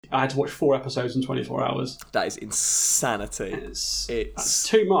I had to watch 4 episodes in 24 hours. That is insanity. It's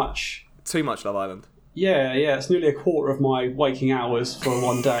too much. Too much Love Island. Yeah, it's nearly a quarter of my waking hours for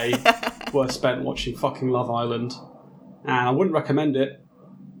one day were spent watching fucking Love Island. And I wouldn't recommend it.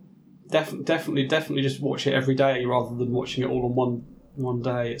 Definitely just watch it every day rather than watching it all on one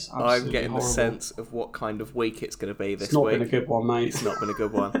day. It's absolutely I'm getting horrible. the sense of what kind of week it's going to be this week. It's not been a good one, mate. It's not been a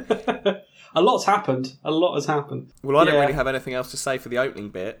good one. A lot has happened. Well, I don't really have anything else to say for the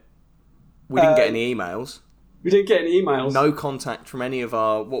opening bit. We didn't get any emails. We didn't get any emails. No contact from any of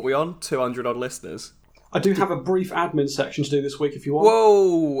our, 200 odd listeners. I do have a brief admin section to do this week if you want.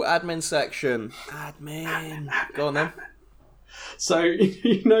 Whoa, admin section. Admin. Go on then. So,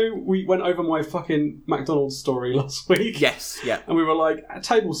 we went over my fucking McDonald's story last week. Yes, yeah. And we were like,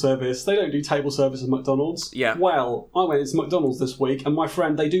 table service. They don't do table service at McDonald's. Yeah. Well, I went into McDonald's this week, and my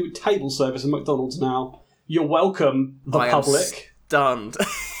friend, they do table service at McDonald's now. You're welcome, the public. Stunned.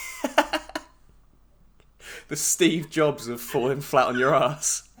 The Steve Jobs of falling flat on your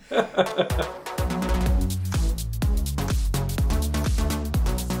ass.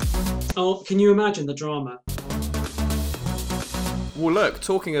 Oh, can you imagine the drama? Well, look,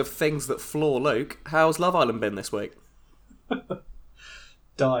 talking of things that floor Luke, how's Love Island been this week?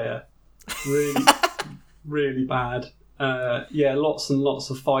 Dire. Really, really bad. Lots and lots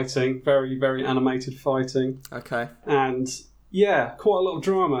of fighting. Very, very animated fighting. Okay. And, quite a lot of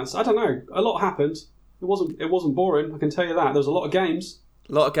drama. So, I don't know. A lot happened. It wasn't boring, I can tell you that. There was a lot of games.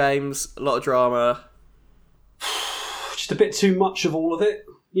 A lot of games, a lot of drama. Just a bit too much of all of it.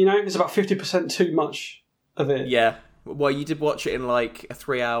 It's about 50% too much of it. Yeah. Well, you did watch it in like a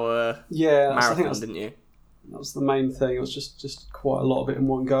 3-hour marathon, didn't you? That was the main thing. It was just quite a lot of it in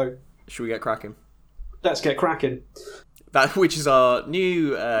one go. Should we get cracking? Let's get cracking. Which is our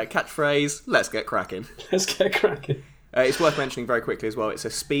new catchphrase, let's get cracking. Let's get cracking. It's worth mentioning very quickly as well, it's a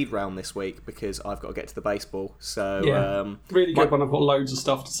speed round this week because I've got to get to the baseball. So really good one. I've got loads of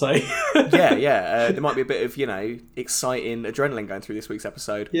stuff to say. There might be a bit of, exciting adrenaline going through this week's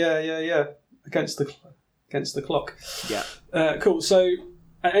episode. Yeah. Against the clock. Yeah. Cool. So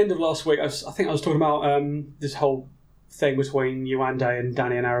at the end of last week, I think I was talking about this whole thing between Yewande and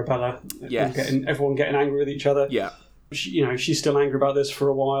Danny and Arabella. Yes. Everyone getting angry with each other. Yeah. She's still angry about this for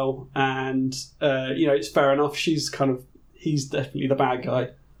a while, and it's fair enough. He's definitely the bad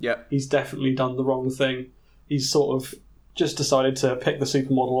guy. Yeah, he's definitely done the wrong thing. He's sort of just decided to pick the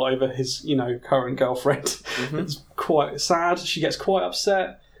supermodel over his current girlfriend. Mm-hmm. It's quite sad. She gets quite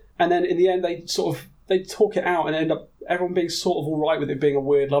upset, and then in the end they talk it out and end up everyone being sort of all right with it being a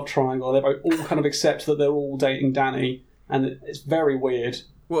weird love triangle. They all kind of accept that they're all dating Danny, and it's very weird.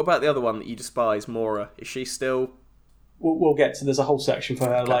 What about the other one that you despise, Maura? Is she still? We'll get to. There's a whole section for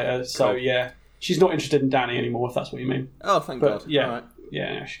her later. So cool. She's not interested in Danny anymore, if that's what you mean. Oh, thank God. Yeah, all right.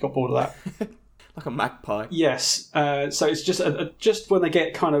 Yeah, she got bored of that. Like a magpie. Yes. So it's just when they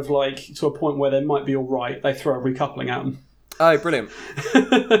get kind of like to a point where they might be all right, they throw a recoupling at them. Oh, brilliant.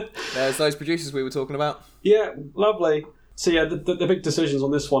 There's those producers we were talking about. Yeah, lovely. So the big decisions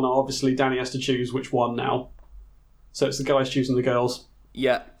on this one are obviously Danny has to choose which one now. So it's the guys choosing the girls.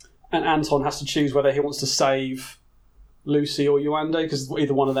 Yeah. And Anton has to choose whether he wants to save Lucy or Yewande, because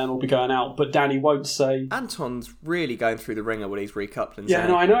either one of them will be going out, but Danny won't say. Anton's really going through the ringer when he's recoupling. Yeah,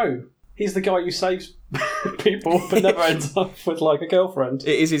 no, I know. He's the guy who saves people but never ends up with like a girlfriend.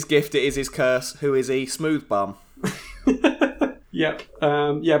 It is his gift, it is his curse. Who is he? Smooth bum. Yep.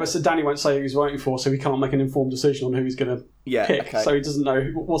 But so Danny won't say who he's voting for, so he can't make an informed decision on who he's going to pick. Okay. So he doesn't know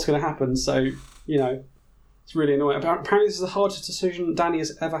what's going to happen. So, it's really annoying. Apparently this is the hardest decision Danny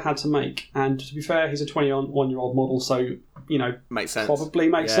has ever had to make. And to be fair, he's a 21-year-old model, so, makes sense. Probably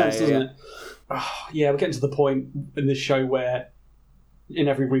makes sense, doesn't it? We're getting to the point in this show where in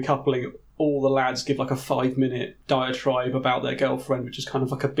every recoupling, all the lads give like a 5-minute diatribe about their girlfriend, which is kind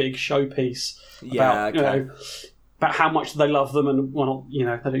of like a big showpiece about how much they love them, and they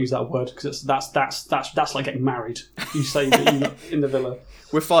don't use that word because that's like getting married. You say that in the villa.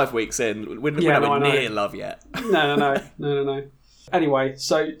 We're 5 weeks in. We're not near love yet. No. Anyway,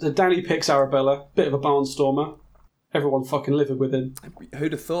 so Danny picks Arabella, bit of a barnstormer. Everyone fucking livid with him.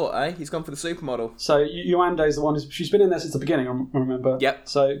 Who'd have thought, eh? He's gone for the supermodel. So Yewande's the one she's been in there since the beginning, I remember. Yep.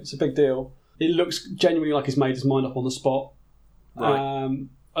 So it's a big deal. It looks genuinely like he's made his mind up on the spot. Right.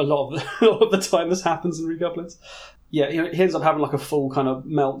 A lot of the time this happens in recouplings. Yeah, he ends up having like a full kind of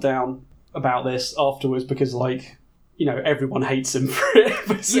meltdown about this afterwards because everyone hates him for it.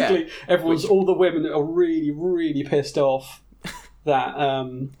 Basically, all the women are really, really pissed off that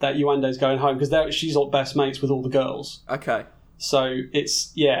Yewande's going home because she's all best mates with all the girls. Okay. So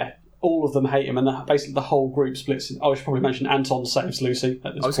it's all of them hate him, and basically the whole group splits. I should probably mention Anton saves Lucy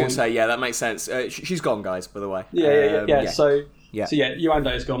at this I was going point. to say, yeah, that makes sense. She's gone, guys, by the way. Yeah. So Yeah.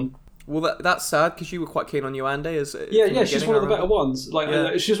 Yuande is gone. Well, that's sad because you were quite keen on Yuande. She's one of the better ones.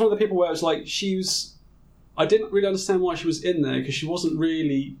 She's one of the people where it's like I didn't really understand why she was in there because she wasn't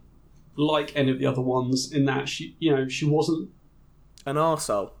really like any of the other ones in that she wasn't an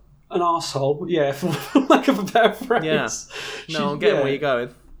arsehole. An arsehole, yeah, for lack of a better phrase. Yeah. No, I'm getting where you're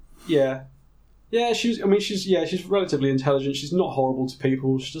going. Yeah. Yeah, she's relatively intelligent. She's not horrible to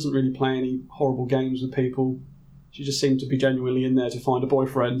people. She doesn't really play any horrible games with people. She just seemed to be genuinely in there to find a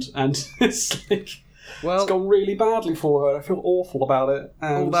boyfriend, and it's gone really badly for her. I feel awful about it.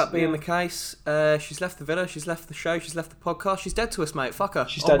 And, all that being the case, she's left the villa, she's left the show, she's left the podcast. She's dead to us, mate. Fuck her.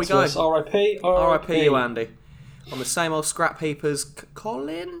 She's dead to us. R.I.P. R.I.P. you, Andy. On the same old scrap heapers.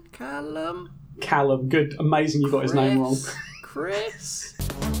 Callum. Good, amazing. You got his name wrong. Chris.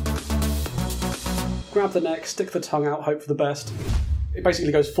 Grab the neck, stick the tongue out, hope for the best. It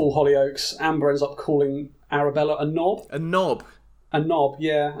basically goes full Hollyoaks. Amber ends up calling Arabella a knob. A knob. A knob,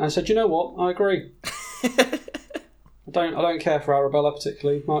 yeah. And I said, you know what? I agree. I don't care for Arabella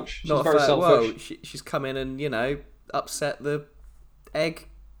particularly much. She's very selfish. Well, she's come in and upset the egg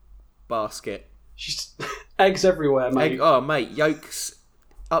basket. She's eggs everywhere, mate. Mate, yolks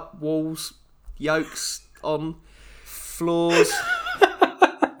up walls, yolks on floors.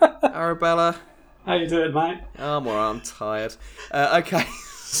 Arabella. How you doing, mate? I'm alright, I'm tired. Okay,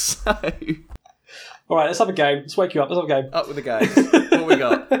 so... Alright, let's have a game. Let's wake you up. Let's have a game. Up with the game. What we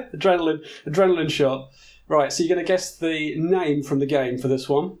got? Adrenaline shot. Right, so you're going to guess the name from the game for this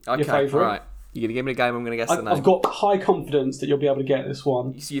one. Okay, your favourite. Right. You're going to give me a game, I'm going to guess the name. I've got high confidence that you'll be able to get this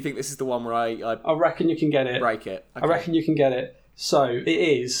one. So you think this is the one where I reckon you can get it. Break it. Okay. I reckon you can get it. So, it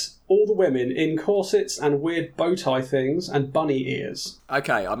is all the women in corsets and weird bow tie things and bunny ears.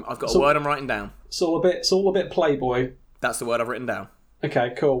 Okay, I've got a word I'm writing down. It's all a bit Playboy. That's the word I've written down.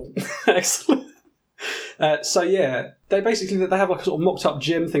 Okay, cool. Excellent. They have like a sort of mocked up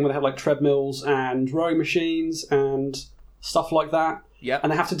gym thing where they have like treadmills and rowing machines and stuff like that. Yeah.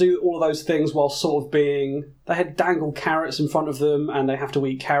 And they have to do all of those things while sort of they had dangle carrots in front of them and they have to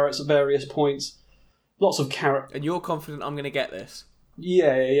eat carrots at various points. Lots of carrot. And you're confident I'm going to get this?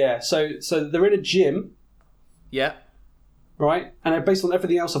 Yeah. So they're in a gym. Yeah. Right? And based on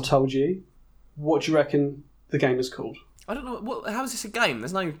everything else I've told you, what do you reckon the game is called? I don't know. How is this a game?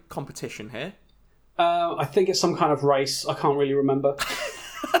 There's no competition here. I think it's some kind of race. I can't really remember.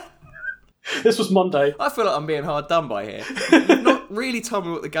 This was Monday. I feel like I'm being hard done by here. You've not really told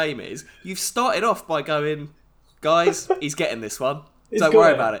me what the game is. You've started off by going, guys, he's getting this one. Don't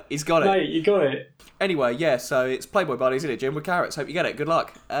worry about it. He's got it. Mate, you got it. Anyway, yeah, so it's Playboy Buddies in a gym with carrots. Hope you get it. Good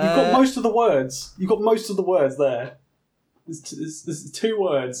luck. You've got most of the words. You've got most of the words there. There's 2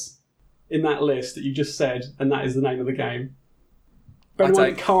 words in that list that you just said, and that is the name of the game. But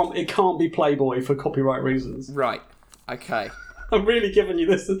anyway, it can't be Playboy for copyright reasons. Right. Okay. I'm really giving you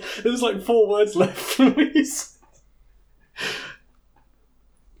this. There's like 4 words left from these.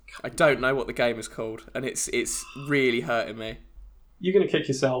 I don't know what the game is called, and it's really hurting me. You're going to kick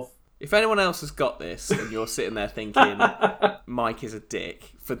yourself. If anyone else has got this, and you're sitting there thinking, Mike is a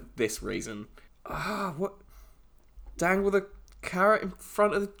dick for this reason. What? Dangle the carrot in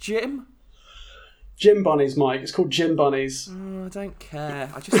front of the gym? Gym bunnies, Mike. It's called Gym Bunnies. I don't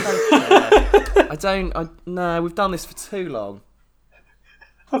care. I just don't care. No, we've done this for too long.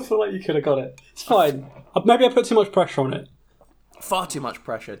 I feel like you could have got it. It's fine. Maybe I put too much pressure on it. Far too much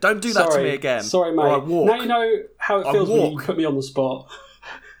pressure. Don't do that to me again. Sorry, mate. Or I walk. Now you know how it feels when you put me on the spot.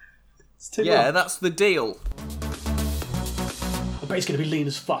 It's too much. That's the deal. I bet he's going to be lean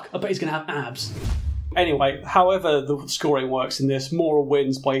as fuck. I bet he's going to have abs. Anyway, however the scoring works in this, Maura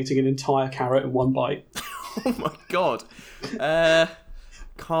wins by eating an entire carrot in one bite. Oh my god.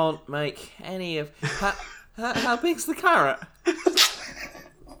 Can't make any of... How big's the carrot?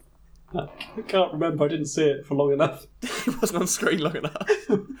 I can't remember. I didn't see it for long enough. It wasn't on screen long enough.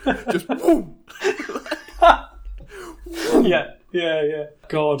 Just boom. Yeah.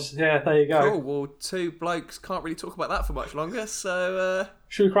 God, yeah, there you go. Cool, well, 2 blokes can't really talk about that for much longer, so...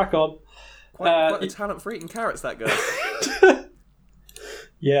 Should we crack on? Quite the talent for eating carrots, that girl.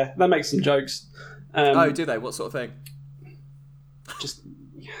 Yeah, that makes some jokes. Do they? What sort of thing? Just,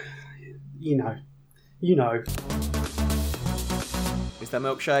 you know. Is there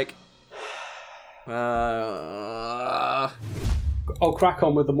milkshake? I'll crack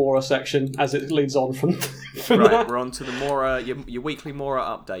on with the Maura section as it leads on from right, that. we're on to the Maura, your weekly Maura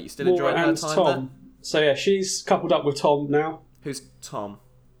update. You still Maura enjoying her and time Tom. there? So yeah, she's coupled up with Tom now. Who's Tom?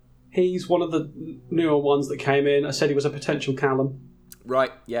 He's one of the newer ones that came in. I said he was a potential Callum.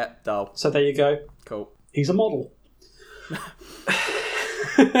 Right, yeah, dull. So there you go. Cool. He's a model.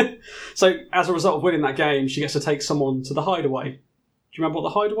 So as a result of winning that game, she gets to take someone to the Hideaway. Do you remember what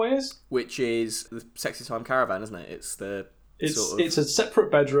the Hideaway is? Which is the Sexy Time Caravan, isn't it? It's a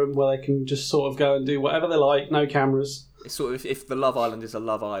separate bedroom where they can just sort of go and do whatever they like, no cameras. It's sort of, if the Love Island is a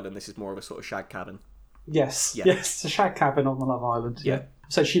Love Island, this is more of a sort of shag cabin. Yes, Yeah. yes, it's a shag cabin on the Love Island. Yeah.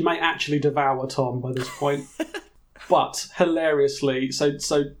 So she may actually devour Tom by this point. But hilariously, so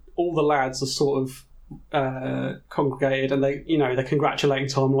all the lads are sort of congregated, and they're congratulating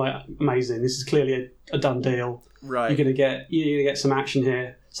Tom, like, amazing, this is clearly a done deal. Right. You're gonna get some action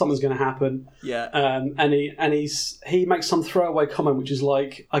here. Something's gonna happen. Yeah. And he makes some throwaway comment, which is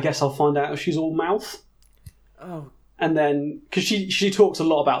like, I guess I'll find out if she's all mouth. Oh. And then, because she talks a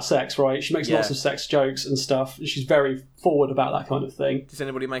lot about sex, right? She makes lots of sex jokes and stuff. And she's very forward about that kind of thing. Does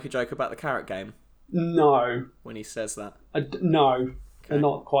anybody make a joke about the carrot game No. when he says that? No. They're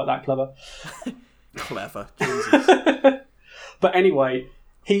not quite that clever. Clever. Jesus. But anyway,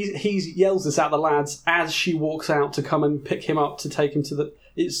 he yells this at the lads as she walks out to come and pick him up to take him to the...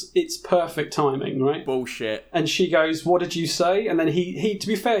 It's perfect timing, right? Bullshit. And she goes, what did you say? And then he to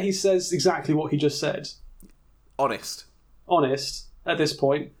be fair, he says exactly what he just said. Honest At this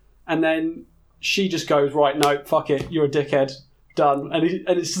point. And then she just goes, right, no, fuck it, you're a dickhead. Done. And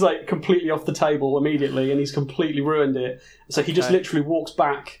it's just like completely off the table immediately, and he's completely ruined it. So he just literally walks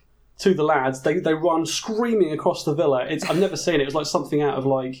back to the lads. They run screaming across the villa. I've never seen it. It was like something out of,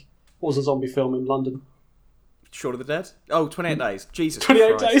 like, what was a zombie film in London? Shaun of the Dead? Oh, 28 Days. Jesus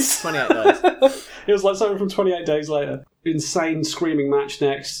 28 Christ. Days. 28 Days. It was like something from 28 Days Later. Insane screaming match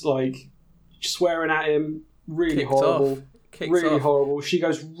next, like, swearing at him. Really Kicked horrible. off. Kicked Really off. horrible. She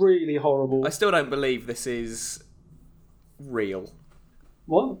goes really horrible. I still don't believe this is real.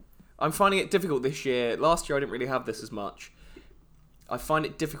 What? I'm finding it difficult this year. Last year I didn't really have this as much. I find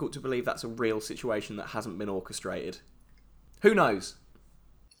it difficult to believe that's a real situation that hasn't been orchestrated. Who knows?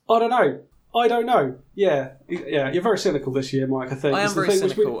 I don't know. Yeah. You're very cynical this year, Mike. I think I am It's the very thing,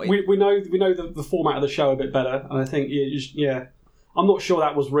 cynical. We know the format of the show a bit better, and I think I'm not sure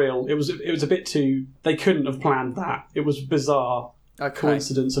that was real. It was a bit too. They couldn't have planned that. It was bizarre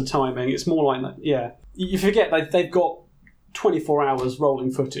coincidence of timing. It's more like that. Yeah, you forget they've got 24 hours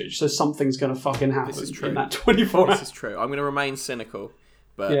rolling footage, so something's going to fucking happen in that 24 hours. This is true. I'm going to remain cynical,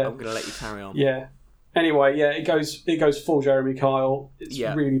 but I'm going to let you carry on. Yeah. Anyway, it goes full Jeremy Kyle. It's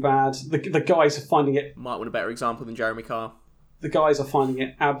really bad. The guys are finding it. Might want a better example than Jeremy Kyle. The guys are finding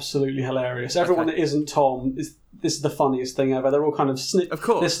it absolutely hilarious. Everyone that isn't Tom this is the funniest thing ever. They're all kind of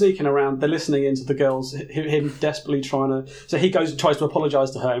they're sneaking around. They're listening into the girls. Him desperately trying to. So he goes and tries to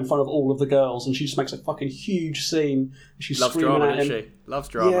apologise to her in front of all of the girls, and she just makes a fucking huge scene. She's Loves screaming drama, at him. doesn't she? Loves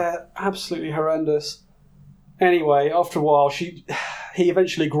drama. Yeah, absolutely horrendous. Anyway, after a while, he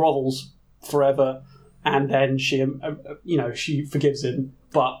eventually grovels forever, and then she forgives him,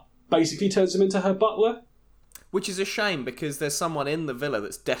 but basically turns him into her butler. Which is a shame, because there's someone in the villa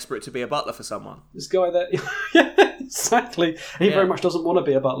that's desperate to be a butler for someone. This guy that... yeah, exactly. He very much doesn't want to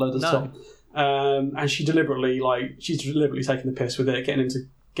be a butler, does Tom? And she's deliberately taking the piss with it, getting him to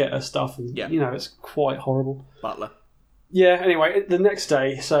get her stuff, and it's quite horrible. Butler. Yeah, anyway, the next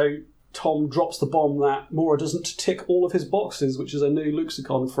day, so Tom drops the bomb that Maura doesn't tick all of his boxes, which is a new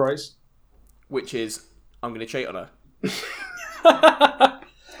lexicon phrase. Which is, I'm going to cheat on her.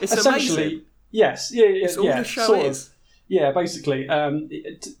 It's essentially... amazing. Yes, yeah. It's all the show is. Yeah, basically.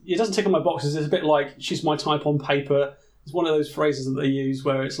 It doesn't tick on my boxes. It's a bit like, she's my type on paper. It's one of those phrases that they use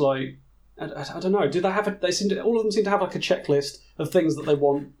where it's like, I don't know. Do they have all of them seem to have like a checklist of things that they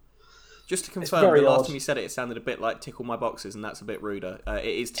want. Just to confirm, the last time you said it sounded a bit like tick all my boxes, and that's a bit ruder. It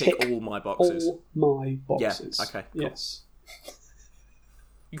is tick all my boxes. All my boxes. Yeah, okay. Cool. Yes.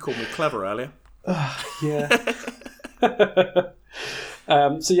 You called me clever earlier. Yeah.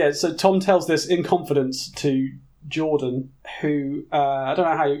 So Tom tells this in confidence to Jordan, who I don't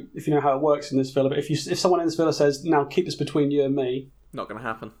know if you know how it works in this villa, but if someone in this villa says, "Now keep this between you and me," not going to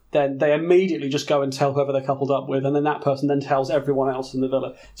happen. Then they immediately just go and tell whoever they're coupled up with, and then that person then tells everyone else in the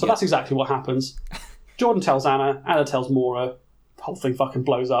villa. So that's exactly what happens. Jordan tells Anna tells Maura. The whole thing fucking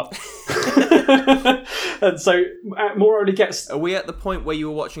blows up. And so Maura only gets... Are we at the point where you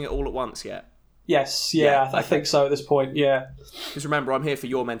were watching it all at once yet? Yes, I think so at this point, yeah. Because remember, I'm here for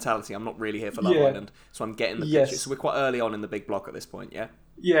your mentality. I'm not really here for Love Island. So I'm getting the picture. So we're quite early on in the big block at this point, yeah?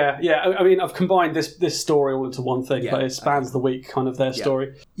 Yeah. I mean, I've combined this story all into one thing, but it spans the week, kind of their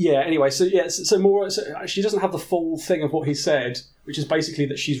story. Yeah, anyway, so Maura, she doesn't have the full thing of what he said, which is basically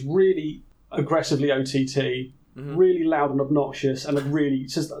that she's really aggressively OTT, really loud and obnoxious, and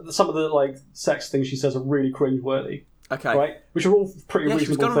some of the like sex things she says are really cringeworthy. Okay. right? Which are all pretty Yeah, she was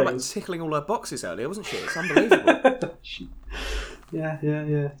reasonable going on like things. tickling all her boxes earlier, wasn't she? It's unbelievable.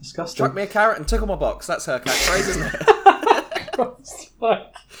 Yeah. Disgusting. Chuck me a carrot and tickle my box. That's her catchphrase, isn't it?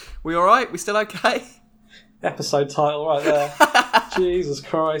 Like, We all right? We still okay? episode title right there. Jesus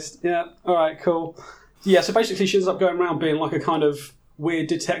Christ. Yeah. All right. Cool. Yeah. So basically, she ends up going around being like a kind of weird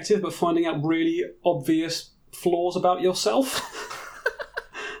detective, but finding out really obvious flaws about yourself.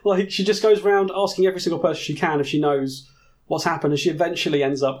 Like, she just goes around asking every single person she can if she knows what's happened, and she eventually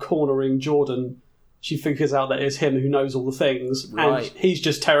ends up cornering Jordan. She figures out that it's him who knows all the things, Right. and he's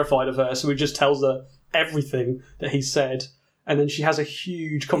just terrified of her, so he just tells her everything that he said, and then she has a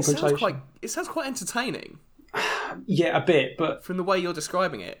huge confrontation. It sounds quite entertaining Yeah, a bit, but from the way you're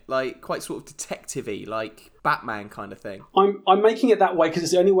describing it. Like, quite sort of detective-y, like Batman kind of thing. I'm making it that way because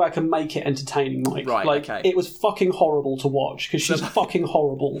it's the only way I can make it entertaining, Mike. Right, like, okay. It was fucking horrible to watch because she's fucking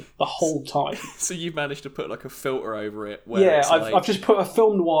horrible the whole time. So you've managed to put like a filter over it where Yeah, it's like I've just put a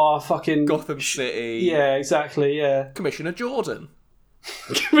film noir fucking... Gotham City. Yeah, exactly, yeah. Commissioner Jordan.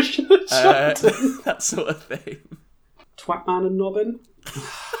 Commissioner Jordan. That sort of thing. Twatman and Nobbin.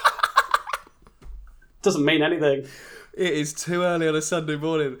 Doesn't mean anything. It is too early on a Sunday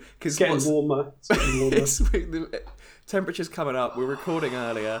morning because It's getting warmer. the temperature's coming up. We're recording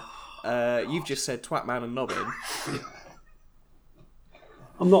earlier. You've just said Twatman and Nobbin.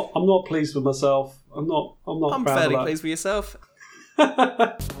 I'm not pleased with myself. I'm I'm proud fairly of that. pleased with yourself.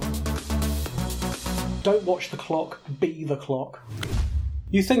 Don't watch the clock, be the clock.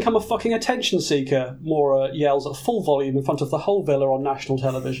 You think I'm a fucking attention seeker? Mora yells at full volume in front of the whole villa on national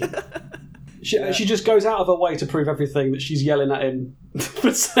television. She just goes out of her way to prove everything that she's yelling at him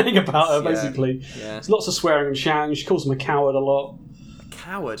for saying about her, basically. Yeah. There's lots of swearing and shouting. She calls him a coward a lot.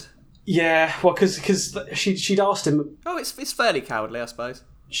 Coward. Yeah, well, because she'd asked him... Oh, it's fairly cowardly, I suppose.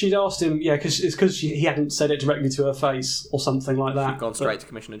 She'd asked him, yeah, because it's because he hadn't said it directly to her face or something like that. Gone straight to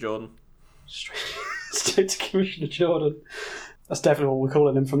Commissioner Jordan. Straight to Commissioner Jordan. That's definitely what we're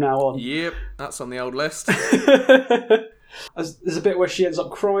calling him from now on. Yep, that's on the old list. There's a bit where she ends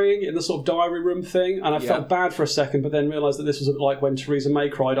up crying in the sort of diary room thing, and I felt bad for a second, but then realised that this was a bit like when Theresa May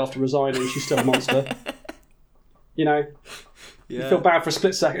cried after resigning. She's still a monster. You know? Yeah. You feel bad for a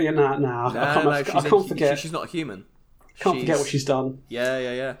split second. I can't forget. She's not a human. Can't forget what she's done.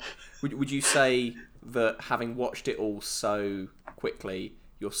 Yeah. Would you say that having watched it all so quickly,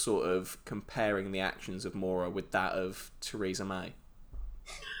 you're sort of comparing the actions of Mora with that of Theresa May?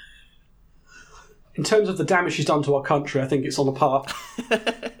 In terms of the damage she's done to our country, I think it's on a par.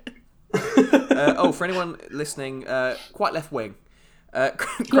 For anyone listening, quite left wing.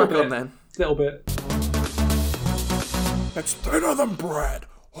 Crack on then. A little bit. It's thinner than bread.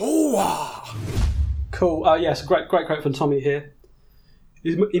 Hoo-ah! Cool. Yes, great quote from Tommy here.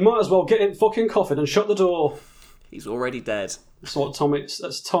 He might as well get in fucking coffin and shut the door. He's already dead. That's what Tommy.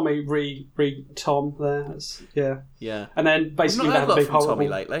 That's Tommy re Tom there. Yeah. And then basically I've they not heard had a a lot big from horrible. Tommy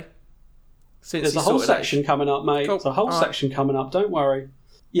lately. Since There's he a whole sorted out- section coming up, mate. Cool. There's a whole All right. section coming up. Don't worry.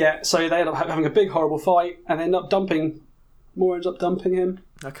 Yeah. So they end up having a big horrible fight, and they end up dumping. Moore ends up dumping him,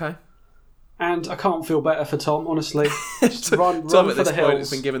 Okay. and I can't feel better for Tom, honestly. Just run Tom for at this the point has hills.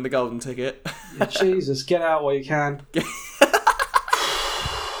 been given the golden ticket. Yeah, Jesus, get out while you can.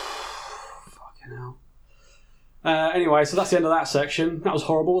 Fucking hell. Anyway, so that's the end of that section. That was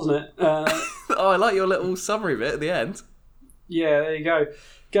horrible, wasn't it? Oh, I like your little summary bit at the end. Yeah, there you go.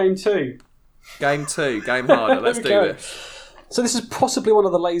 Game 2. Game 2, game harder. Let's There do we go. this. So this is possibly one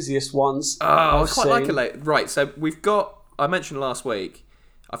of the laziest ones. I I've quite like seen. it late. Right, so we've got, I mentioned last week,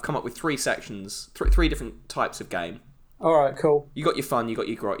 I've come up with 3 sections, 3 different types of game. All right, cool. You got your fun, you got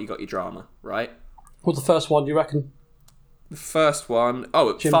your grot, you got your drama, right? What's the first one, do you reckon? The first one,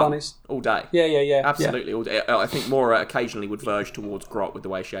 Gin fun, bunnies. all day. Yeah. Absolutely, all day. I think Mora occasionally would verge towards grot with the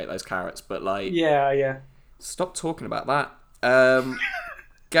way she ate those carrots, but like, Yeah. stop talking about that.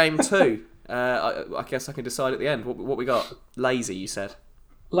 Game 2, I guess I can decide at the end. What we got? Lazy, you said.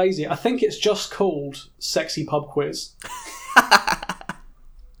 Lazy. I think it's just called Sexy Pub Quiz.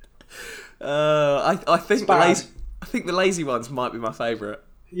 I think bad. I think the lazy ones might be my favourite.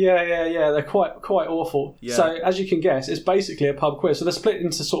 Yeah. They're quite awful. Yeah. So as you can guess, it's basically a pub quiz. So they're split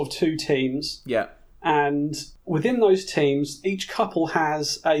into sort of 2 teams, Yeah. and within those teams, each couple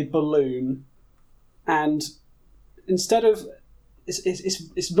has a balloon, and instead of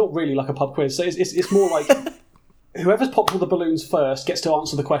it's not really like a pub quiz. So it's more like whoever's popped all the balloons first gets to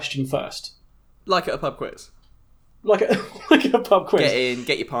answer the question first. Like at a pub quiz. Like a pub quiz. Get in,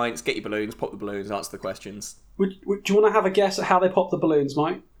 get your pints, get your balloons, pop the balloons, answer the questions. Do you want to have a guess at how they pop the balloons,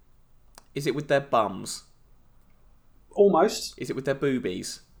 Mike? Is it with their bums? Almost. Is it with their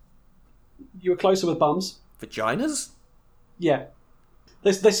boobies? You were closer with bums. Vaginas? Yeah.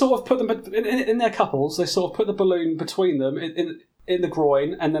 They sort of put them in their couples. They sort of put the balloon between them in the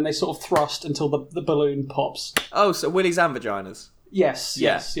groin, and then they sort of thrust until the balloon pops. Oh, so willies and vaginas. Yes,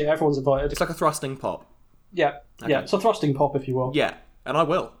 Yeah. yes, yeah. Everyone's invited. It's like a thrusting pop. Yeah, yeah. It's a thrusting pop, if you will. Yeah, and I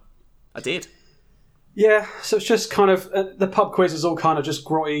will. I did. Yeah. So it's just kind of the pub quiz is all kind of just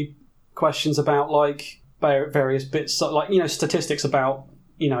grotty questions about like various bits, like statistics about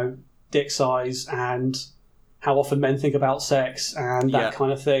dick size and how often men think about sex and that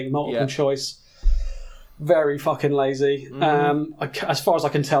kind of thing. Multiple choice. Very fucking lazy. As far as I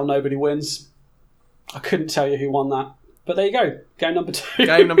can tell, nobody wins. I couldn't tell you who won that. But there you go. Game number 2.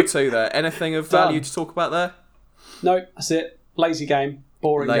 Game number 2 there. Anything of value to talk about there? No, that's it. Lazy game.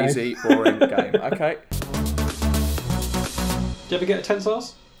 Boring game. Lazy, boring game. Okay. Did you ever get a 10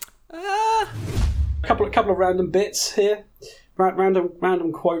 stars? A couple of random bits here.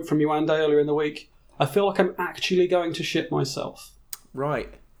 Random quote from Yuande earlier in the week. I feel like I'm actually going to shit myself.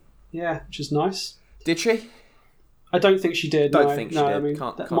 Right. Yeah, which is nice. Did she? I don't think she did. Don't think she did. I mean,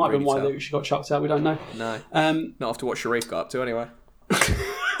 Can't that might have been really why tell. she got chucked out. We don't know. No. Not after what Sharif got up to, anyway.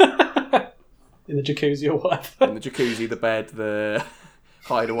 In the jacuzzi or whatever. In the jacuzzi, the bed, the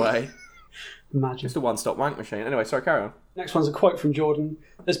hideaway. Imagine. Just a one-stop wank machine. Anyway, sorry, carry on. Next one's a quote from Jordan.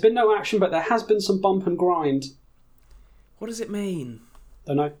 There's been no action, but there has been some bump and grind. What does it mean?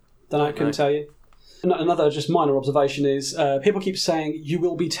 Don't know. Couldn't tell you. Another just minor observation is people keep saying you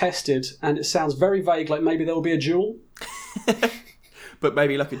will be tested, and it sounds very vague, like maybe there will be a duel. But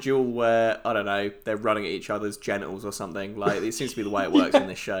maybe like a duel where, I don't know, they're running at each other's genitals or something. Like, it seems to be the way it works in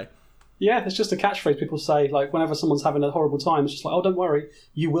this show. Yeah, it's just a catchphrase people say, like whenever someone's having a horrible time, it's just like, oh, don't worry,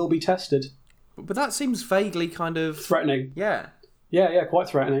 you will be tested. But that seems vaguely kind of... Threatening. Yeah. Yeah, quite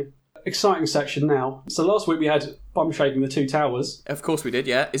threatening. Exciting section now. So last week we had bum shaving the 2 towers. Of course we did,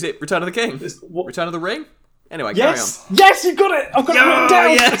 yeah. Is it Return of the King? Return of the Ring? Anyway, yes! Carry on. Yes, you got it! I've got it written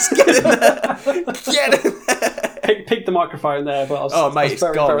down! Yes, get in there! Get in there! Peaked the microphone there, but I was Oh, mate, I was it's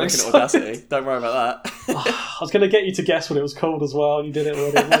very, gone. very Looking at Audacity. Don't worry about that. I was going to get you to guess what it was called as well, and you did it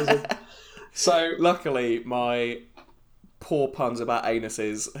already. Amazing. So, luckily, my poor puns about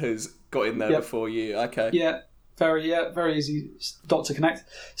anuses has got in there before you. Okay. Yeah, very easy dot to connect.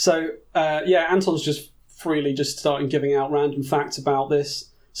 So, Anton's just freely just starting giving out random facts about this.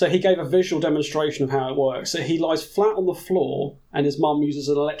 So he gave a visual demonstration of how it works. So he lies flat on the floor, and his mum uses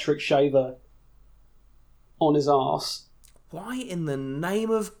an electric shaver on his arse. Why in the name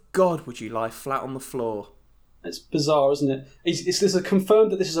of God would you lie flat on the floor? It's bizarre, isn't it? It's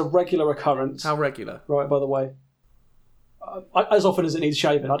confirmed that this is a regular occurrence. How regular? Right, by the way. As often as it needs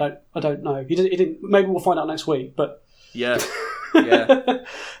shaving, I don't know. He didn't. Maybe we'll find out next week. But yeah. I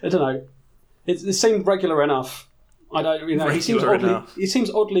don't know. It seemed regular enough. I don't. He seems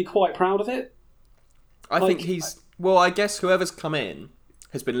oddly quite proud of it. I think he's. Well, I guess whoever's come in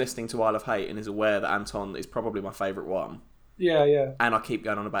has been listening to Isle of Hate and is aware that Anton is probably my favourite one. Yeah. And I keep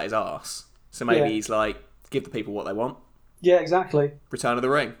going on about his arse, so maybe he's like, give the people what they want. Yeah, exactly. Return of the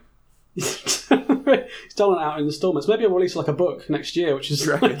Ring. He's done it out in installments. Maybe I'll release like a book next year, which is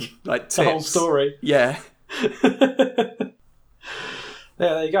like the whole story. Yeah.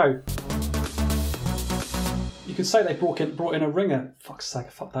 There you go. You could say they brought in a ringer. Fuck's sake, I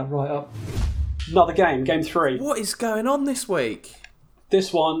fucked that right up. Another game 3. What is going on this week?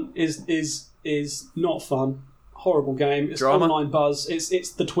 This one is not fun. Horrible game. It's Drama. online buzz.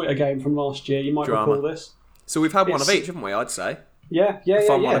 It's the Twitter game from last year. You might recall this. So we've had one of each, haven't we? I'd say. Yeah. A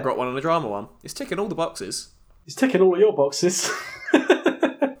fun one, a grot one, and a drama one. It's ticking all the boxes. It's ticking all of your boxes.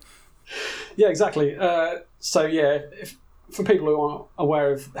 Yeah, exactly. For people who aren't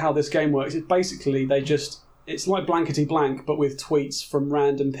aware of how this game works, it's basically it's like blankety blank, but with tweets from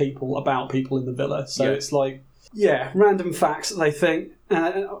random people about people in the villa. So it's like, random facts that they think.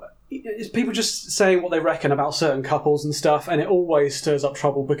 It's people just saying what they reckon about certain couples and stuff, and it always stirs up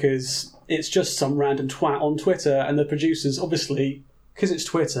trouble because it's just some random twat on Twitter, and the producers, obviously, because it's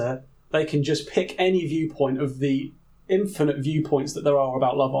Twitter, they can just pick any viewpoint of the infinite viewpoints that there are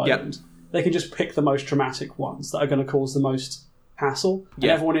about Love Island. Yep. They can just pick the most dramatic ones that are going to cause the most hassle, and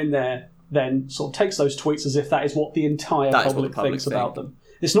everyone in there then sort of takes those tweets as if that is what the entire public thinks about them.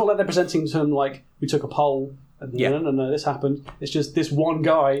 It's not like they're presenting to them like, we took a poll, and no, this happened. It's just this one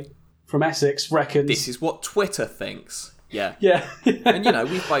guy from Essex reckons... This is what Twitter thinks. Yeah. Yeah. And,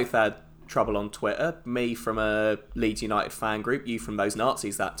 we've both had trouble on Twitter. Me from a Leeds United fan group, you from those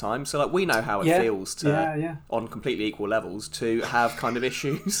Nazis that time. So, we know how it feels to, on completely equal levels, to have kind of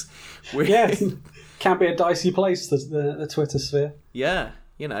issues. Can be a dicey place, the Twitter sphere. Yeah.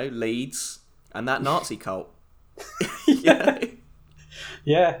 Leeds and that Nazi cult.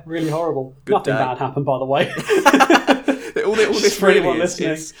 Yeah, really horrible. Good Nothing day. bad happened, by the way. all this really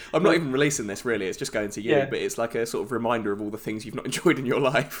is. I'm not even releasing this, really. It's just going to you, but it's like a sort of reminder of all the things you've not enjoyed in your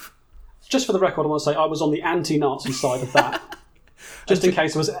life. Just for the record, I want to say I was on the anti-Nazi side of that. Just in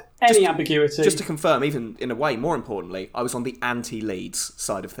case there was any ambiguity. Just to confirm, even in a way, more importantly, I was on the anti-Leeds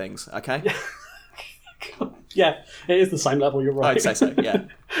side of things, okay? Yeah, it is the same level, you're right. I'd say so, yeah.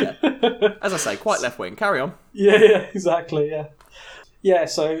 As I say, quite left-wing. Carry on. Yeah, exactly, yeah. Yeah,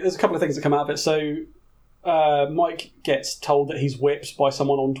 so there's a couple of things that come out of it. So Mike gets told that he's whipped by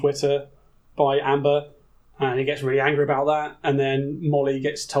someone on Twitter, by Amber, and he gets really angry about that. And then Molly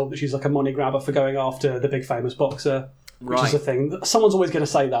gets told that she's like a money grabber for going after the big famous boxer, which is a thing. Someone's always going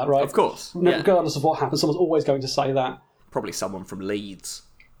to say that, right? Of course. Regardless of what happens, someone's always going to say that. Probably someone from Leeds.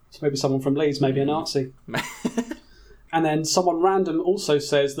 So maybe someone from Leeds, maybe a Nazi. And then someone random also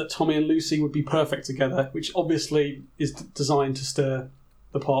says that Tommy and Lucy would be perfect together, which obviously is designed to stir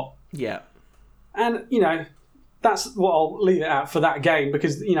the pot. Yeah. And, that's what I'll leave it at for that game,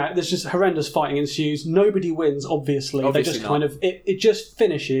 because, there's just horrendous fighting ensues. Nobody wins, obviously. They just it just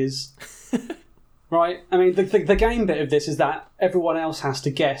finishes. Right? I mean, the game bit of this is that everyone else has to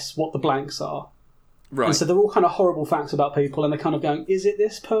guess what the blanks are. Right. And so they're all kind of horrible facts about people, and they're kind of going, is it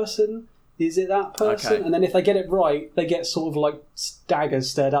this person? Is it that person? Okay. And then if they get it right, they get sort of like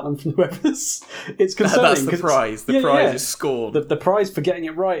daggers stared at them from whoever's. It's concerning. That's the prize. The prize is scorn. The prize for getting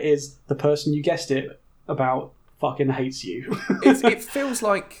it right is the person you guessed it about fucking hates you. It feels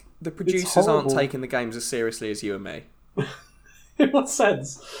like the producers aren't taking the games as seriously as you and me. In what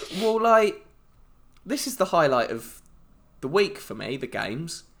sense? Well, this is the highlight of the week for me, the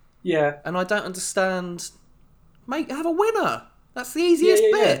games. Yeah. And I don't understand. Mate, have a winner. That's the easiest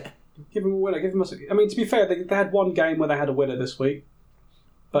bit. Yeah. Give them a winner. I mean, to be fair, they had one game where they had a winner this week,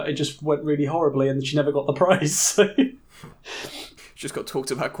 but it just went really horribly, and she never got the prize. So. Just got talked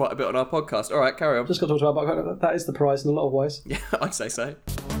about quite a bit on our podcast. All right, carry on. Just got talked about that is the prize in a lot of ways. Yeah, I'd say so.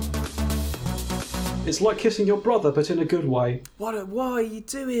 It's like kissing your brother, but in a good way. What are you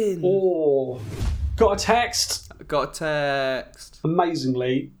doing? Oh, got a text.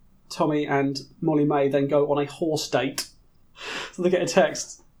 Amazingly, Tommy and Molly May then go on a horse date. So they get a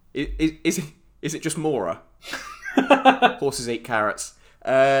text. Is it just Mora? Horses eat carrots.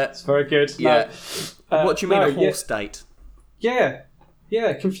 It's very good. Yeah. No. What do you mean a horse date? Yeah.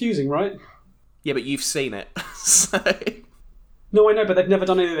 Yeah, confusing, right? Yeah, but you've seen it. So. No, I know, but they've never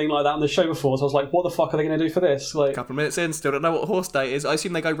done anything like that on the show before, so I was like, what the fuck are they going to do for this? A couple of minutes in, still don't know what a horse date is. I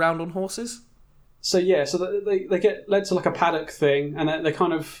assume they go round on horses? So they get led to like a paddock thing, and they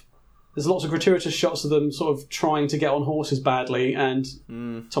kind of... There's lots of gratuitous shots of them sort of trying to get on horses badly, and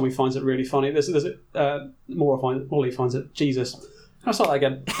Tommy finds it really funny. Molly finds it... Jesus. I'll start that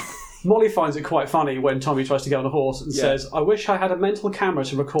again. Molly finds it quite funny when Tommy tries to get on a horse and says, I wish I had a mental camera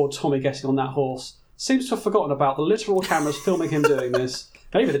to record Tommy getting on that horse. Seems to have forgotten about the literal cameras filming him doing this.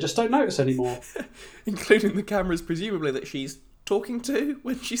 Maybe they just don't notice anymore. Including the cameras, presumably, that she's talking to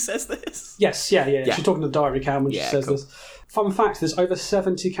when she says this? Yes, yeah. She's talking to the diary cam when she says this. Fun fact, there's over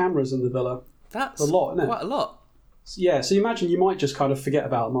 70 cameras in the villa. That's a lot, isn't it? Quite a lot. Yeah, so you imagine you might just kind of forget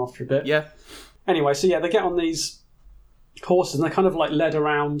about them after a bit. Yeah. Anyway, so they get on these horses and they're kind of like led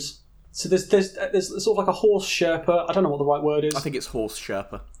around. So there's sort of like a horse Sherpa. I don't know what the right word is. I think it's horse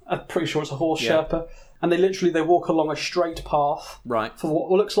Sherpa. I'm pretty sure it's a horse Sherpa. And they walk along a straight path. Right. For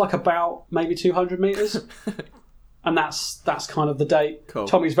what looks like about maybe 200 metres. And that's kind of the date. Cool.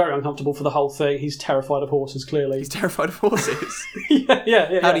 Tommy's very uncomfortable for the whole thing. He's terrified of horses, clearly. He's terrified of horses?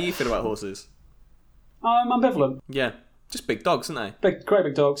 Yeah. How do you feel about horses? I'm ambivalent. Yeah. Just big dogs, aren't they? Great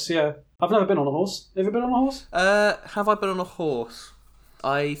big dogs, yeah. I've never been on a horse. Have you been on a horse? Have I been on a horse?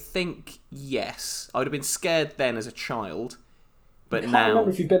 I think yes. I would have been scared then as a child. But I can't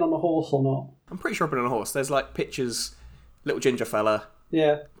remember if you've been on a horse or not. I'm pretty sure I've been on a horse. There's like pictures, little ginger fella.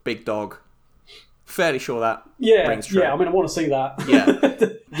 Yeah. Big dog. Fairly sure that rings true. Yeah, I mean, I want to see that.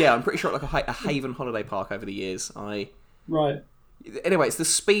 Yeah, I'm pretty sure at like a Haven holiday park over the years. Right. Anyway, it's the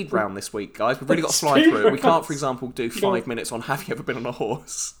speed round this week, guys. We've really got to fly through it. We can't, for example, do 5 minutes on have you ever been on a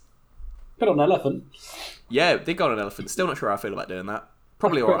horse? Been on an elephant. Yeah, did go on an elephant. Still not sure how I feel about doing that.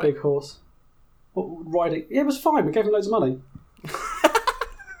 Probably alright. Big horse. Riding. Yeah, it was fine. We gave him loads of money.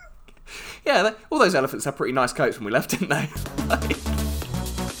 Yeah, all those elephants had pretty nice coats when we left, didn't they?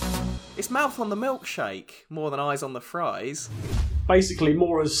 It's mouth on the milkshake more than eyes on the fries. Basically,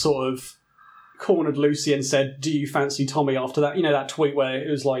 Mora's sort of cornered Lucy and said, do you fancy Tommy after that? You know, that tweet where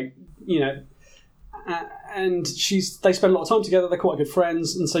it was like, and they spend a lot of time together, they're quite good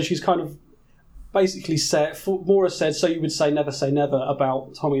friends, and so she's kind of basically said, Mora said, so you would say never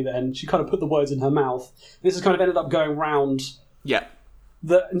about Tommy then. She kind of put the words in her mouth. This has kind of ended up going round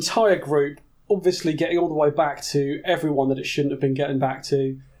the entire group obviously getting all the way back to everyone that it shouldn't have been getting back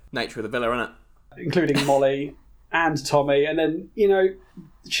to. Nature of the villa, isn't it? Including Molly and Tommy. And then,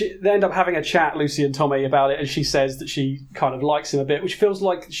 they end up having a chat, Lucy and Tommy, about it, and she says that she kind of likes him a bit, which feels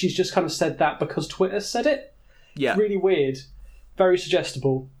like she's just kind of said that because Twitter said it. Yeah. Really weird. Very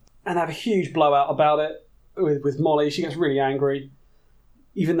suggestible. And have a huge blowout about it with Molly. She gets really angry,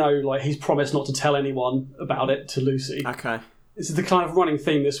 even though he's promised not to tell anyone about it to Lucy. Okay. This is the kind of running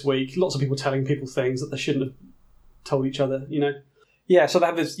theme this week. Lots of people telling people things that they shouldn't have told each other, Yeah, so they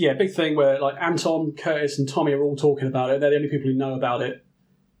have this big thing where Anton, Curtis and Tommy are all talking about it. They're the only people who know about it.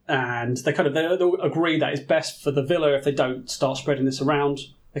 And they'll agree that it's best for the villa if they don't start spreading this around.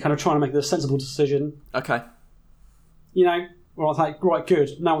 They're kind of trying to make a sensible decision. Okay. Well, I think, right, good.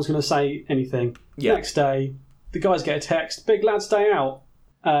 No one's going to say anything. Yeah. Next day, the guys get a text. Big lads day out.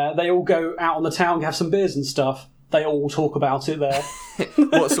 They all go out on the town, have some beers and stuff. They all talk about it there.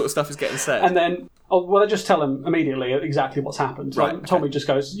 What sort of stuff is getting said? And then, they just tell them immediately exactly what's happened. Right. Okay. Tommy just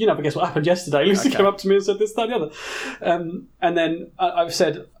goes, you never guess what happened yesterday. Lucy came up to me and said this, that, and the other. And then I've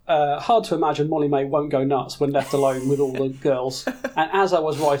said, hard to imagine Molly May won't go nuts when left alone with all the girls. And as I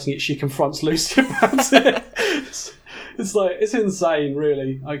was writing it, she confronts Lucy about it. It's insane,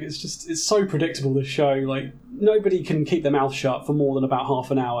 really. It's so predictable, this show. Nobody can keep their mouth shut for more than about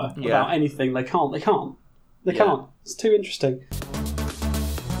half an hour about anything. They can't. They can't. It's too interesting.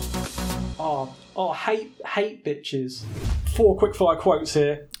 Oh, hate bitches. 4 quickfire quotes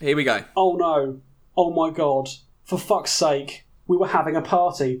here. Here we go. Oh no. Oh my god. For fuck's sake. We were having a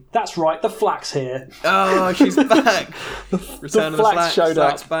party. That's right, the Flack's here. Oh, she's back. The Flack showed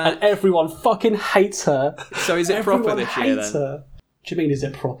up, back. and everyone fucking hates her. So is it proper this year then? Her. What do you mean, is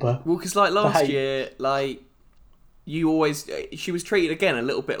it proper? Well, because last year, she was treated again a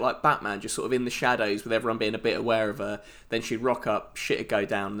little bit like Batman, just sort of in the shadows with everyone being a bit aware of her. Then she'd rock up, shit would go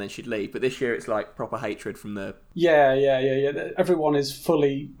down, and then she'd leave. But this year it's proper hatred from the... Yeah. Everyone is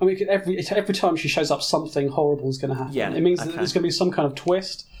fully... every time she shows up, something horrible is going to happen. Yeah, it means that there's going to be some kind of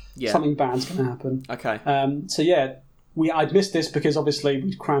twist. Yeah. Something bad's going to happen. Okay. I'd missed this because obviously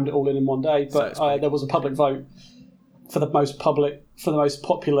we crammed it all in one day, but there was a public vote for the most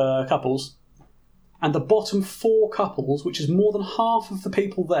popular couples. And the bottom 4 couples, which is more than half of the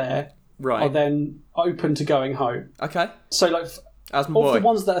people there, are then open to going home. Okay. So, how's my boy? The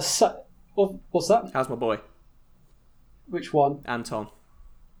ones that are what's that? How's my boy? Which one? Anton.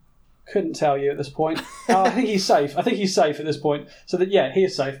 Couldn't tell you at this point. I think he's safe. I think he's safe at this point. So he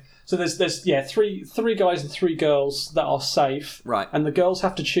is safe. So there's three guys and 3 girls that are safe. Right. And the girls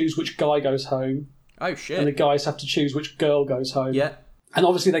have to choose which guy goes home. Oh shit. And the guys have to choose which girl goes home. Yeah. And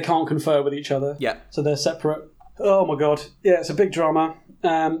obviously they can't confer with each other. Yeah. So they're separate. Oh my god. Yeah, it's a big drama.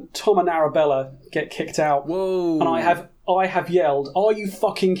 Tom and Arabella get kicked out. Whoa. And I have yelled, "Are you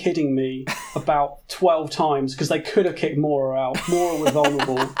fucking kidding me?" about 12 times because they could have kicked Maura out. Maura was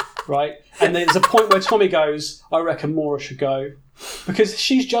vulnerable, right? And there's a point where Tommy goes, "I reckon Maura should go." Because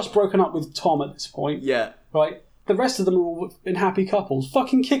she's just broken up with Tom at this point. Yeah. Right? The rest of them are all in happy couples.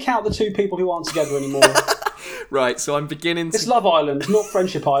 Fucking kick out the 2 people who aren't together anymore. Right, so I'm beginning to... It's Love Island, not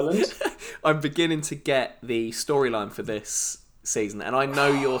Friendship Island. I'm beginning to get the storyline for this season, and I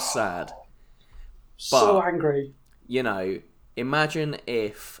know you're sad. So angry. Imagine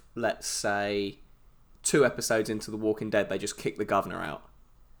if, let's say, 2 episodes into The Walking Dead, they just kick the governor out.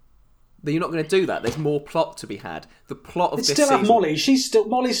 You're not going to do that. There's more plot to be had. The plot of this season... still have Molly.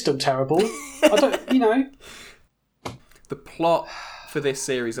 Molly's still terrible. The plot for this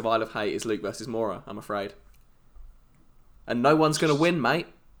series of Isle of Hate is Luke versus Maura, I'm afraid. And no one's going to win, mate.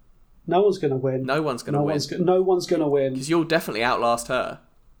 No one's going to win. No one's going to win. No one's going to win. Because you'll definitely outlast her.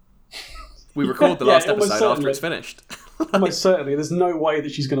 We record the last episode after it's finished. Almost certainly. There's no way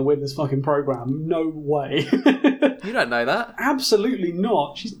that she's going to win this fucking programme. No way. You don't know that. Absolutely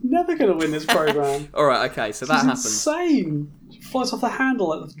not. She's never going to win this programme. Alright, okay, so that happens. Insane. She flies off the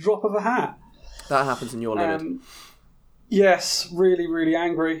handle at the drop of a hat. That happens and you're livid. Yes, really, really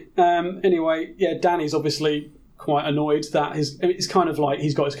angry. Anyway, Danny's obviously quite annoyed that it's kind of like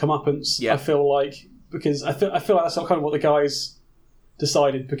he's got his comeuppance. Yeah. I feel like, because I feel like that's kind of what the guys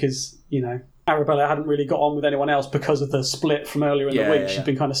decided, because Arabella hadn't really got on with anyone else because of the split from earlier in the week. She'd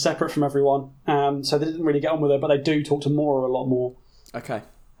been kind of separate from everyone, so they didn't really get on with her. But they do talk to Maura a lot more. Okay.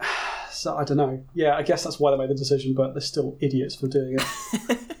 So I don't know. Yeah, I guess that's why they made the decision, but they're still idiots for doing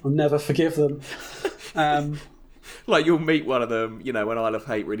it. I'll never forgive them. You'll meet one of them, when Isle of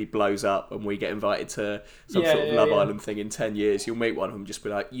Hate really blows up and we get invited to some sort of Love Island thing in 10 years. You'll meet one of them and just be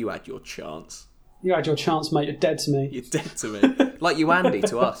like, "You had your chance. You had your chance, mate. You're dead to me. You're dead to me." Like you, Andy,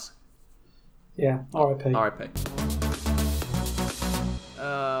 to us. Yeah, R.I.P. R.I.P.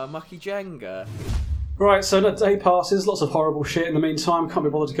 Mucky Jenga. Right, so the day passes, lots of horrible shit in the meantime, can't be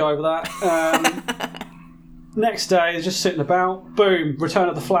bothered to go over that. Next day, they're just sitting about, boom, return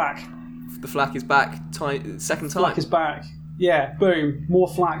of the flak. The flak is back, second time. Flak is back. Yeah, boom, more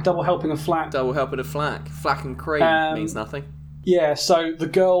flak, double helping of flak. Double helping of flak. Flak and cream means nothing. Yeah, so the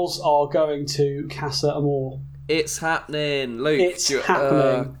girls are going to Casa Amor. It's happening, Luke. It's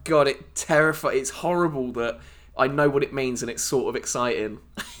happening. God, it terrifies. It's horrible that I know what it means, and it's sort of exciting.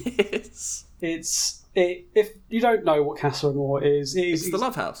 If you don't know what Casa Amor is, it's the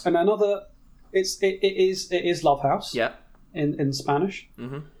Love House, and another. It is Love House. Yeah. In Spanish.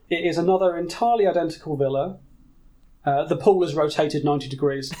 Mm-hmm. It is another entirely identical villa. The pool is rotated 90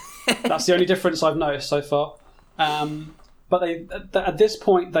 degrees. That's the only difference I've noticed so far. But at this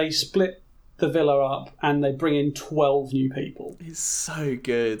point they split the villa up and they bring in 12 new people. It's so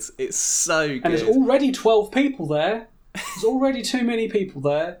good. It's so good. And there's already 12 people there. There's already too many people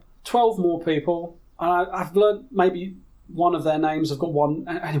there. 12 more people. And I've learnt maybe one of their names. I've got one.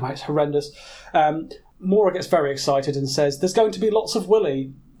 Anyway, it's horrendous. Maura gets very excited and says, "There's going to be lots of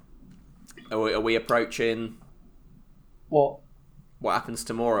Willy." Are we approaching... What? What happens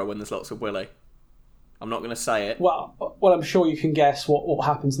to Maura when there's lots of Willy? I'm not going to say it. Well, I'm sure you can guess what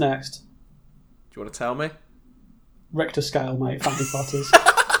happens next. Do you want to tell me? Richter scale, mate. Family butters.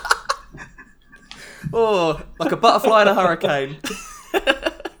 Oh, like a butterfly in a hurricane.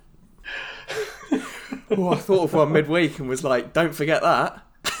 Oh, I thought of one midweek and was like, don't forget that.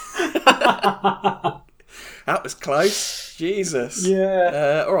 That was close. Jesus.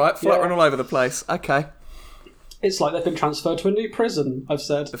 Yeah. All right, fluttering all over the place. Okay. It's like they've been transferred to a new prison, I've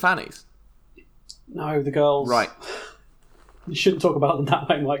said. The fannies? No, the girls. Right. You shouldn't talk about them that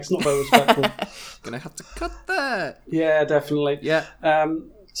way, Mike. It's not very respectful. Gonna have to cut that. Yeah, definitely. Yeah.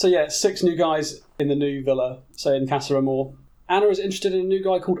 So yeah, 6 new guys in the new villa, so in Casa Amor. Anna is interested in a new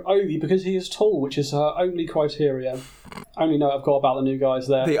guy called Ovi because he is tall, which is her only criteria. Only note I've got about the new guys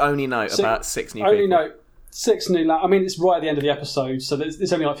there. The only note about 6 new people. Only note, 6 new... I mean, it's right at the end of the episode, so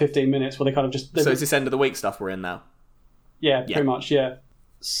it's only like 15 minutes where they kind of just... So it's this end of the week stuff we're in now? Yeah, pretty much, yeah.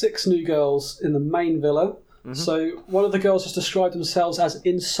 6 new girls in the main villa. Mm-hmm. So one of the girls has described themselves as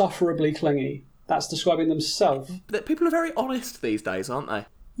insufferably clingy. That's describing themselves. But people are very honest these days, aren't they?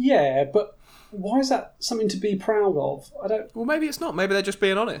 Yeah, but why is that something to be proud of? I don't... Well, maybe it's not. Maybe they're just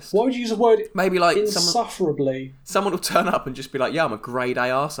being honest. Why would you use the word maybe like insufferably? Someone will turn up and just be like, yeah, I'm a grade A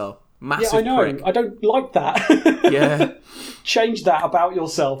arsehole. Massive Yeah, I know. prick. I don't like that. Yeah. Change that about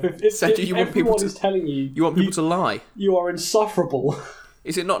yourself. If everyone is telling you... You want people to lie? You are insufferable.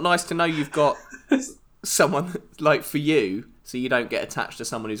 Is it not nice to know you've got someone, like, for you, so you don't get attached to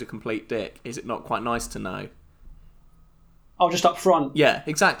someone who's a complete dick? Is it not quite nice to know? Oh, just up front. Yeah,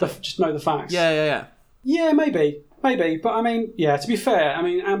 exactly. Just know the facts. Yeah. Yeah, maybe. But I mean, yeah, to be fair, I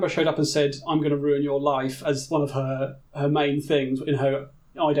mean, Amber showed up and said, I'm going to ruin your life as one of her main things in her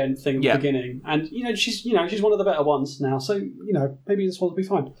ident thing at the beginning. And, she's one of the better ones now. So, maybe this one will be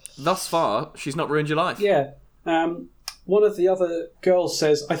fine. Thus far, she's not ruined your life. Yeah. One of the other girls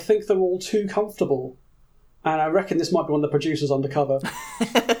says, I think they're all too comfortable. And I reckon this might be one of the producers undercover.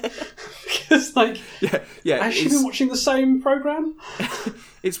 Because, has she been watching the same programme?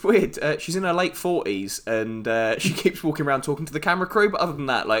 It's weird. She's in her late 40s and she keeps walking around talking to the camera crew, but other than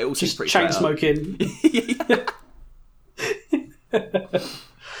that, it all seems pretty chain smoking.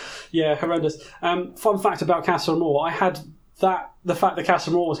 Yeah, horrendous. Fun fact about Casa Amor, I had the fact that Casa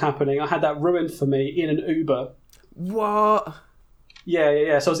Amor was happening, I had that ruined for me in an Uber. What?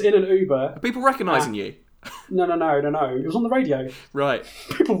 Yeah. So I was in an Uber. Are people recognising you? No. It was on the radio. Right.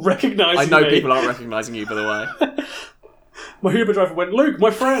 People recognising me. I know people aren't recognising you, by the way. My Uber driver went, Luke, my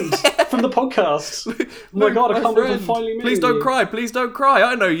friend, from the podcast. Oh my God, I can't believe I'm finally meeting Please don't cry, please don't cry.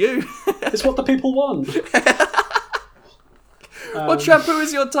 I know you. It's what the people want. What shampoo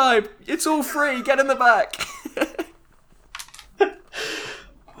is your type? It's all free. Get in the back.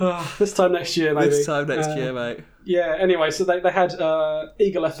 This time next year, maybe. This time next year, mate. Yeah, anyway, so they had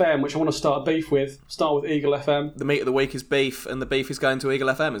Eagle FM, which I want to start beef with. Start with Eagle FM. The meat of the week is beef, and the beef is going to Eagle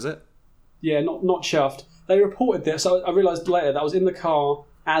FM, is it? Yeah, not chuffed. They reported this, so I realised later that I was in the car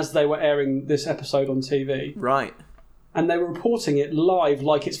as they were airing this episode on TV. Right. And they were reporting it live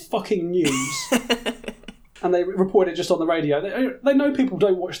like it's fucking news. And they reported it just on the radio. They know people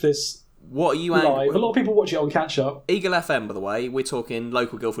don't watch this What are you live. A lot of people watch it on catch-up. Eagle FM, by the way, we're talking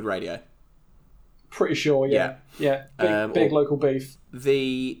local Guildford radio. Pretty sure, yeah. Big local beef.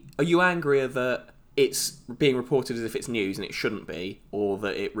 Are you angrier that it's being reported as if it's news and it shouldn't be, or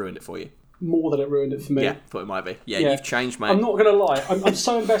that it ruined it for you? more than it ruined it for me. Yeah, thought it might be. Yeah, you've changed, mate. I'm not going to lie. I'm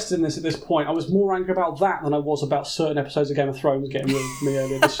so invested in this at this point. I was more angry about that than I was about certain episodes of Game of Thrones getting ruined for me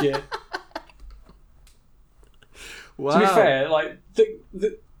earlier this year. Wow. To be fair, like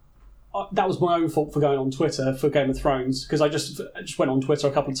that was my own fault for going on Twitter for Game of Thrones, because I just went on Twitter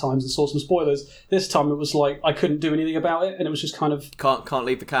a couple of times and saw some spoilers. This time it was like I couldn't do anything about it, and it was just kind of can't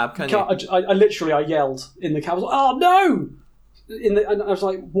leave the cab, can you? I literally yelled in the cab. I was like, "Oh no!" And I was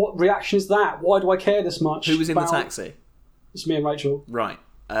like, "What reaction is that? Why do I care this much?" Who was in the taxi? It's me and Rachel. Right.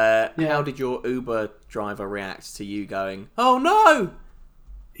 How did your Uber driver react to you going, "Oh no"?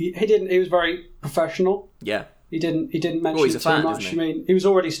 He didn't. He was very professional. Yeah. He didn't mention it too much. I mean, he was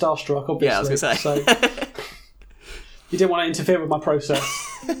already starstruck, obviously. Yeah, I was going to say. So he didn't want to interfere with my process.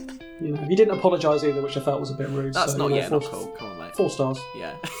 He didn't apologise either, which I felt was a bit rude. That's not cool. Come on, mate. 4 stars.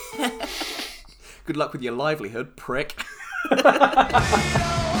 Yeah. Good luck with your livelihood, prick.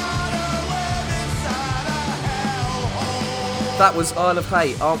 That was Isle of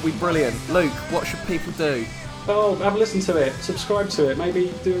Hate. Aren't we brilliant? Luke, what should people do? Oh, have a listen to it. Subscribe to it.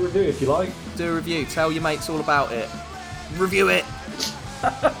 Maybe do a review if you like. Do a review. Tell your mates all about it. Review it.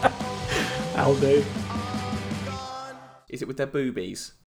 I'll do. Is it with their boobies?